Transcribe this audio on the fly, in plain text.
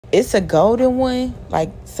It's a golden one,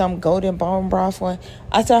 like some golden bone broth one.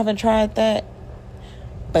 I still haven't tried that.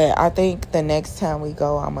 But I think the next time we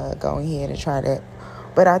go, I'm going to go ahead and try that.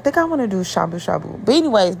 But I think I want to do shabu shabu. But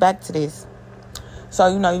anyways, back to this. So,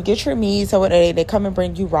 you know, you get your meats or whatever. They come and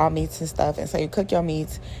bring you raw meats and stuff. And so you cook your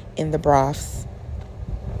meats in the broths.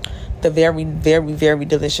 The very, very, very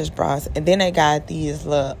delicious broths. And then they got these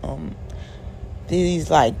little, this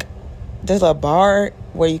little bar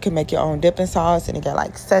where you can make your own dipping sauce. And it got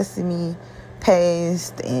like sesame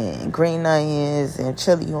paste and green onions and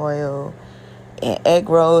chili oil and egg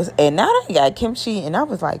rolls. And now they got kimchi, and that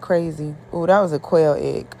was like crazy. Ooh, that was a quail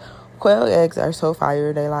egg. Quail eggs are so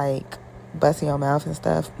fire. They like bust in your mouth and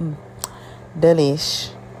stuff.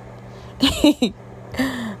 Delish.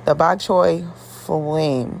 The bok choy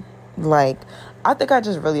flame. Like, I think I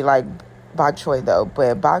just really like bok choy though,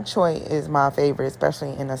 but bok choy is my favorite,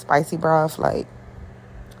 especially in a spicy broth. Like,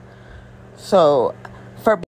 so